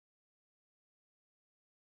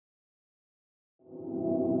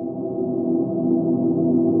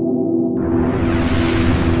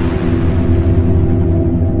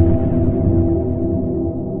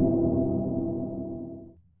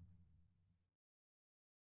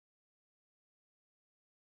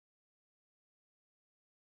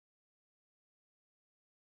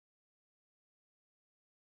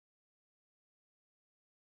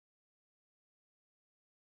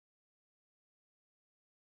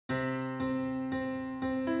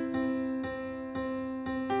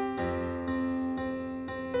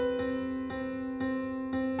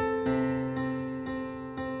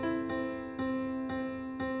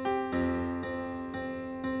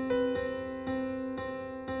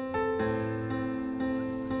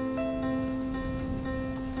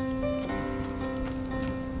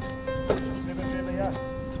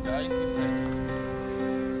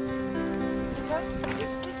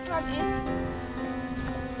one in.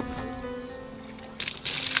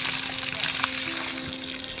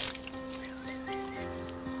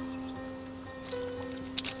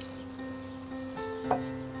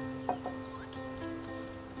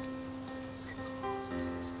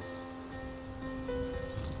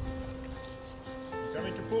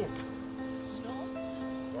 Coming to pull? No.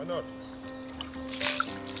 Why not?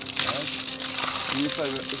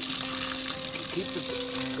 Keep it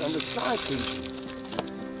on the side, please.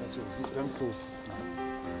 That's all. Don't pull.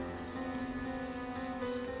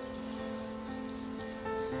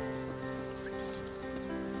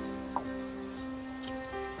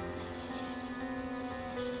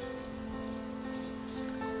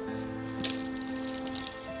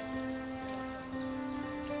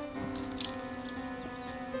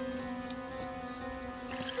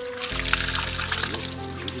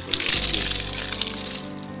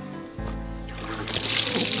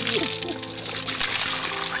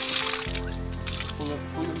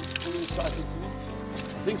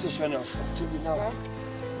 I think so, Shana. It's up to you now. Okay.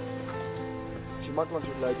 She might want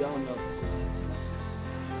to lie down now.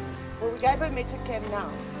 Well, we gave her Metacam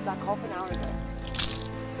now, like half an hour ago.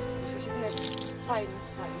 She shouldn't have pain.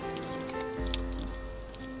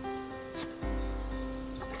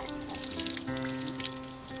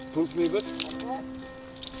 Pulls me a bit. Okay.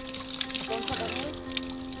 Don't put on here.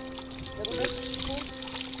 Little bit. Cool.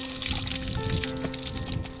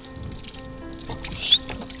 Okay.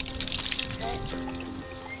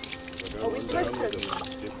 Oh, we twisted.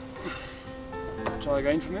 Try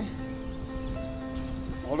again for me.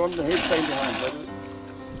 Hold on to the head, staying behind. Okay,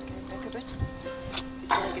 back a bit. It's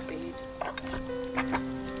going to get buried.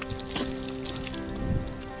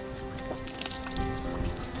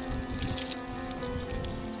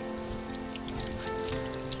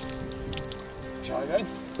 Try again.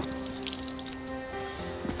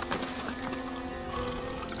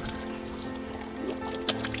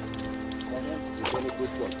 Just on a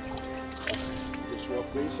quick one. Just swap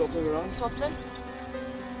these, swap them around. Swap them.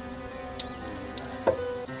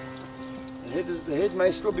 The head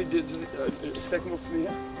may still be stacking off from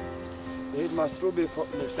here. The head might still be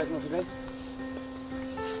stacking off again.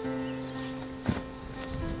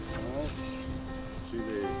 Alright. See the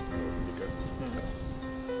Nico.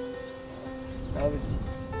 Now okay.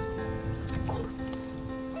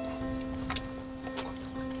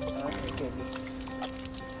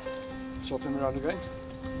 Swap them around again.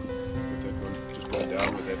 With that one, just go down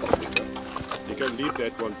with that one, Nico. Nico, leave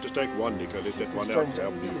that one. Just take one, Nico. Let that one out to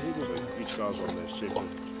help you. So each car's on there separate.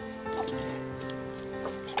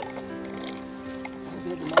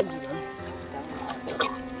 They're the mines again.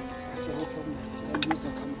 That's the whole problem. The stem wheels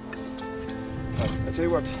not coming across. I tell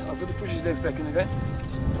you what, I've got to push his legs back in again.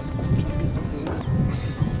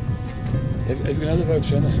 Have you got another rope,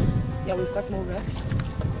 Shanna? Yeah, we've got more ropes.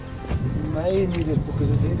 You may need it because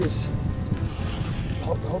his head is.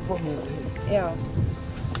 The whole problem is the head. Yeah.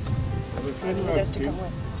 Well, a thin And he rope, has to Tim. come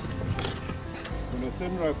with. Well, a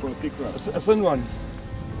thin rope or a thick rope? A thin one.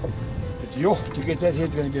 But yo, to get that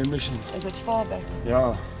head's going to be a mission. Is it far back?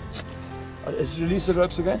 Yeah. Let's release the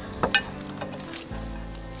ropes again.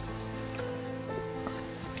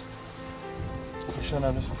 So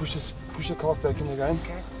Shanna, just push the calf back in again.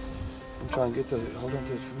 Okay. And try and get the, hold on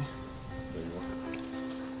to it for me. There you are.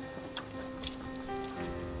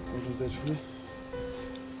 Hold on to that for me.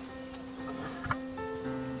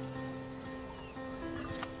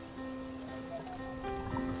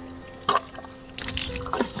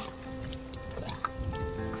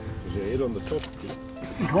 Is your head on the top?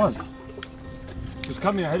 It was. It was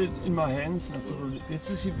coming, I had it in my hands and I thought, well, let's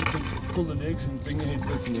just see if we can pull the legs and bring the head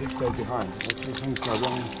with and the head stay behind. That's where things go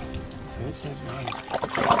wrong. The head stays behind.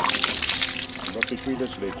 Not between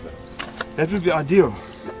his legs now. That would be ideal.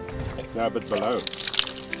 No, but below.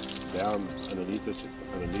 Down underneath it.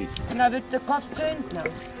 Underneath. No, but the calf's turned now.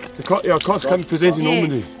 The calves come presenting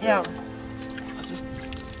normally. Yes, yeah. I just,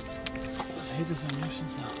 this head is on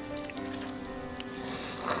motions now.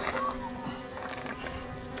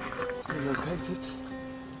 Locate it.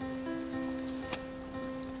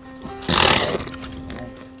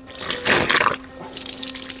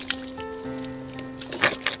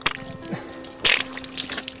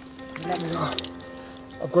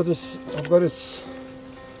 I've got its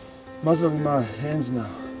muzzle in my hands now.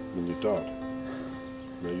 When you're tired.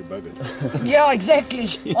 No, you're buggered. Yeah, exactly.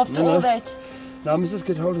 After all that. Now I must just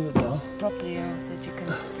get hold of it now. Properly, yeah, so that you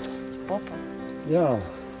can pop it. Yeah.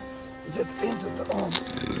 It's at the end of the arm.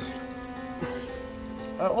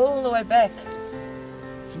 All the way back.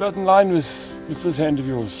 It's about in line with this hand of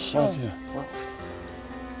yours. Sure. Right here. Wow.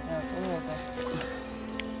 Yeah, it's all the way back.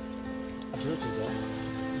 I do it today.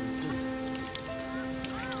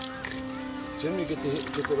 Generally get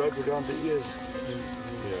the rope around the ears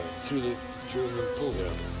through the during the pull.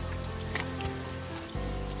 Yeah.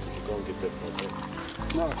 You can't get that far back.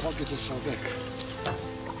 No, I can't get this far back.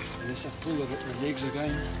 Unless I pull the legs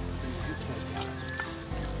again, then the head stays behind.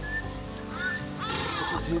 Put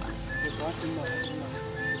this head right in my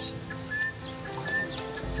hips.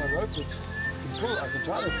 If I rope it, I can pull, I can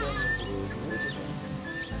try to pull it.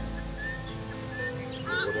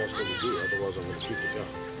 What else can we do? Otherwise I'm going to shoot the cow.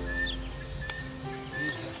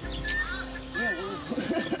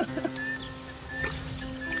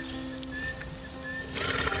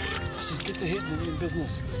 I said, get the head and then you're in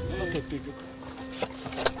business. It's not that big.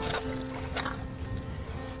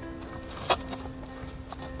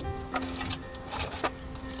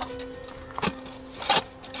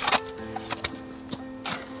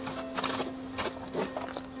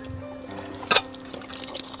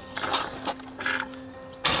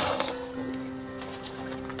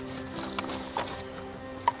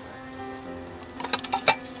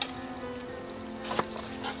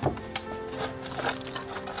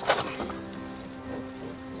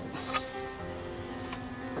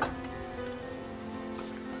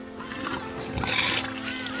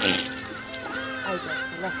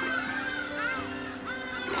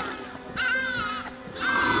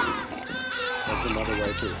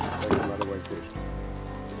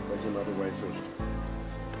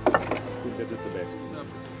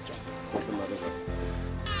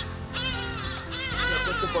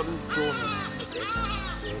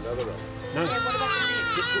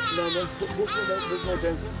 There's no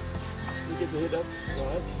dancing. You get the head up,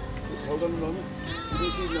 right? Hold on a moment. You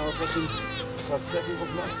can see now if I can start stepping up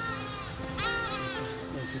now.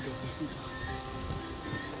 Nice, it goes back inside.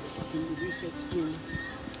 If I can release that string,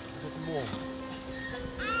 I've got more.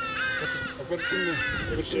 I've got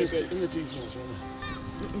it in the teeth now, Shana.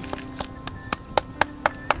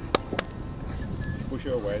 Push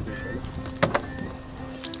her away, this one.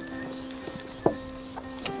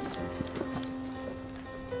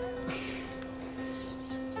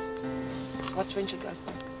 Watch when she goes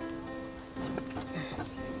back.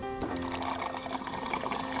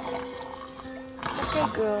 It's okay,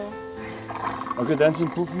 girl. Okay, dancing,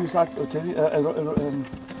 pull for me slightly, or tell you,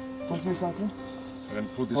 pull for me slightly. And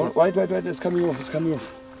pull this up. Wait, it's coming off,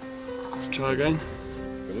 Let's try again.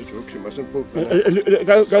 She mustn't pull.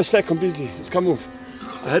 Go slack completely, it's come off.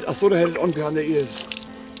 I thought I had it on behind the ears.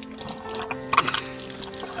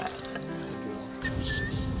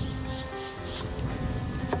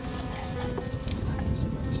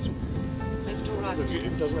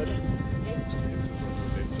 It doesn't matter.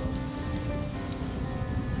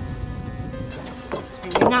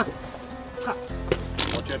 Here, now. Come.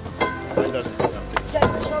 Watch it. It doesn't come up.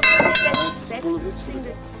 Just the shoulder. That's pull a bit.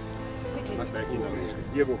 quickly. Back in over here.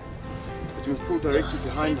 Yeah, but it was pulled directly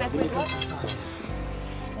behind. Back with what?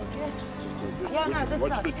 Yeah, no, this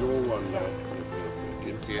Watch side. the jaw one.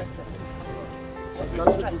 That's it.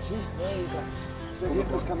 Guys, you see? There you go. So the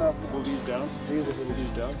head must come out now. Pull these down. Pull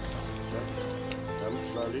these down. Come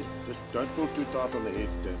slowly. Just don't pull too tight on the head,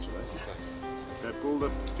 Dancer. Okay, pull the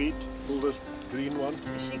feet. Pull this green one.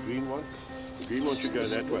 Green one. The green one should go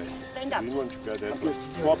that way. Stand up. Green one should go that way.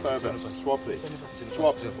 Swap over. Swap there.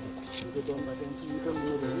 Swap.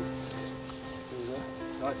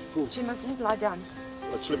 She mustn't lie down.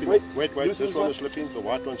 It's slipping. Wait. This one is slipping. The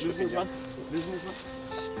white one's slipping. Loosen this one.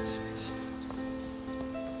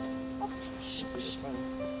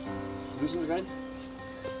 Loosen again.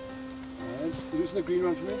 Alright, loosen the green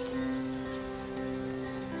one for me.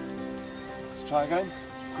 Let's try again,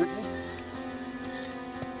 quickly.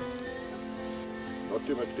 Not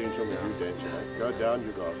too much tension with you, Dancer. Go down,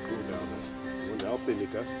 you guys. Cool down. You want to help me,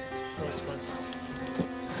 Nico?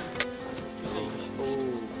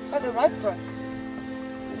 Oh, the rope broke.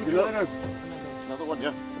 Another one,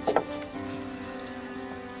 yeah.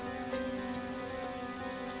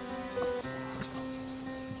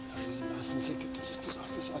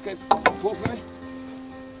 Okay, pull for me.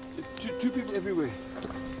 Two people everywhere.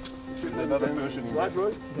 Except another person in right,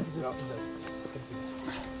 Roy?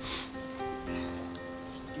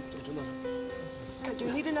 Do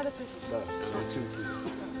you need another person? No, two.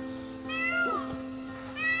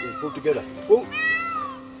 Pull together. Pull.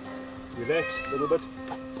 Relax a little bit.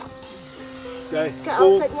 Okay. Okay,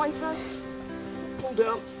 I'll take one side. Pull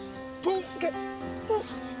down. Pull. Okay, pull.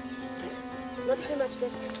 Okay. Not too much,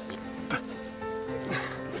 Dex.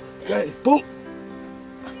 Okay, pull.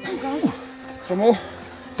 Come, guys. Some more.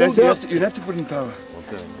 That's you have to put in power.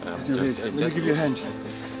 Okay. Let me give you a hand.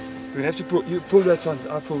 We have to pull. You pull that one.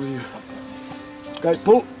 I'll pull with you. Okay,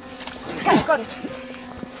 pull. Okay, got it.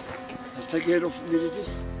 Let's take your head off immediately.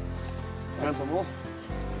 And some more.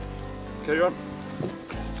 Carry on.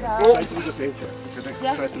 Straight through the fence.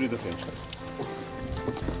 Yeah. Straight through the fence.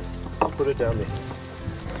 Put it down there.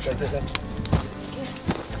 Straight there.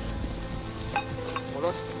 Hold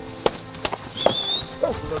on.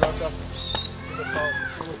 Pull it right up. Pull the pole.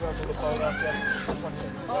 Pull the pole out there. This one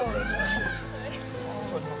here. Oh, sorry. This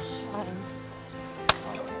one here.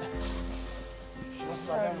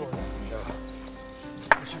 Sorry.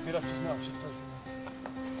 You should get up just now. Should face it.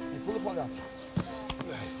 You pull the pole out.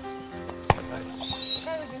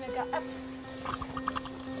 Okay, we're going to go up.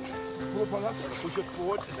 Pull the pole up. Push it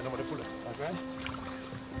forward and then I'm going to pull it. Okay.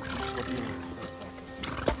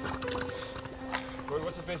 Roy,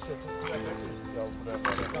 what's the best set? Yeah, get it out.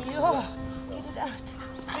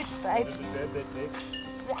 Good, babe. Grab that leg.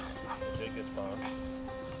 Take it down.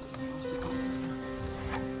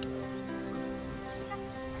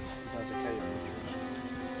 That's okay.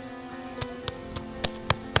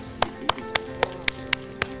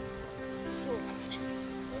 So,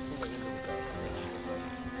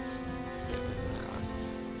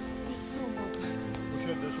 Push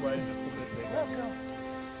it this way and just pull this leg. go.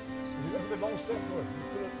 You got the long step, Roy.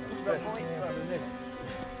 Pull that point out of the leg.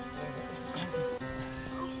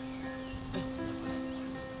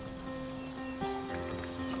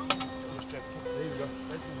 There you go.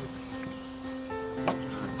 That's the good.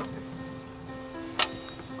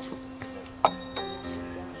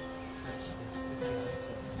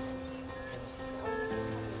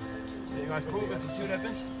 There you guys pull it. See what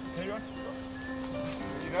happens? Carry on.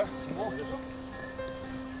 There you go. Some more.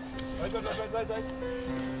 Wait.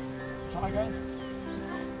 Try again.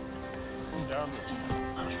 Down.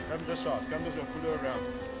 Come this side. Come this way. Pull her around.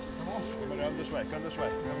 Some more. Come around this way. Come this way.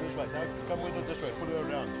 Come this way. Now come with it this way. Pull her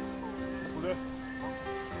around. Pull her.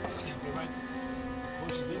 Okay, wait. Oh,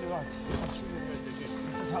 she's leaning right.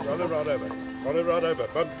 This is how Roll her right over. Roll her right over.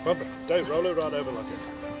 Bump it. Dave, roll her right over like that.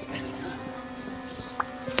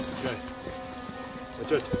 Okay.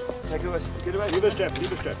 That's it. Take it away. Get away. Leave a step.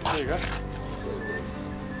 Leave a step. There you go.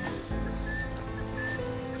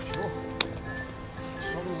 Sure.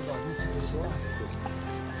 Struggle with like this in this way.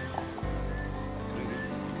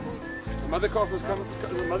 The mother calf must come.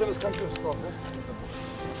 The mother must come to a stop.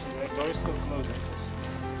 The door is still closed.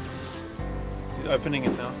 He's opening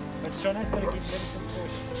it now. But Shauna's got to give them some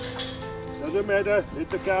food. Doesn't matter. Let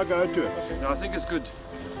the cow go to it. No, I think it's good.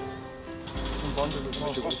 Bonded as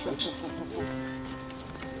well.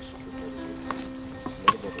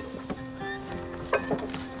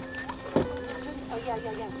 Oh, yeah.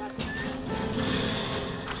 Right.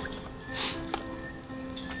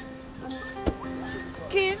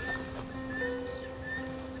 Kim?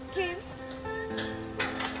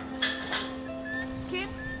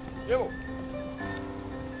 Yo.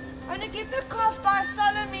 I'm going to give the calf by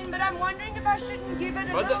Solomon, but I'm wondering if I shouldn't give it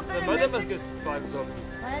a little bit The of mother less must than- get by Solomon.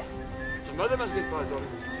 Right? The mother must get by Solomon.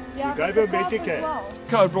 Yeah, gave but her the calf Medicaid. as well.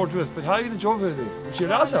 Cow brought with, but how are you going to job her then? Will she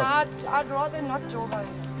allow No, herself? I'd rather not jaw her.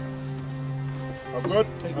 I'm good.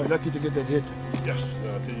 You're lucky to get that hit. Yes.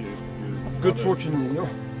 No, I tell you. Good fortune, yo.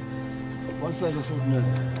 Once they just thought, no.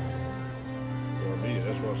 Well, me,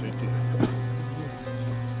 that's what I said to you.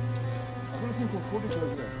 I've got a thing called cortico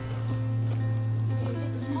over there.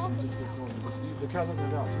 The cow's not going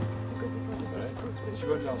to out. She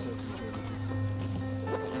won't allow herself to join.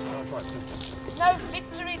 No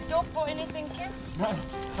victory dog or anything, Kim?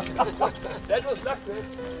 That was luck, man.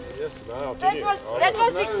 Yes, no, I'll tell you. That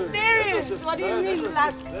was No, experience. What do you mean,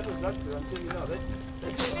 luck? That was luck, I'm telling you now. It's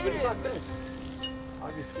Experience. like that.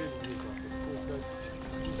 I'd be scared of these like that.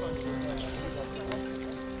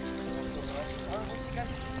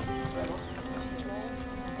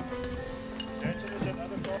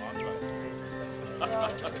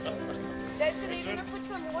 That's it. You're going to put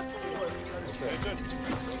some water in it. That's it.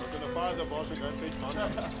 We're going to fire the boss and go and fetch money.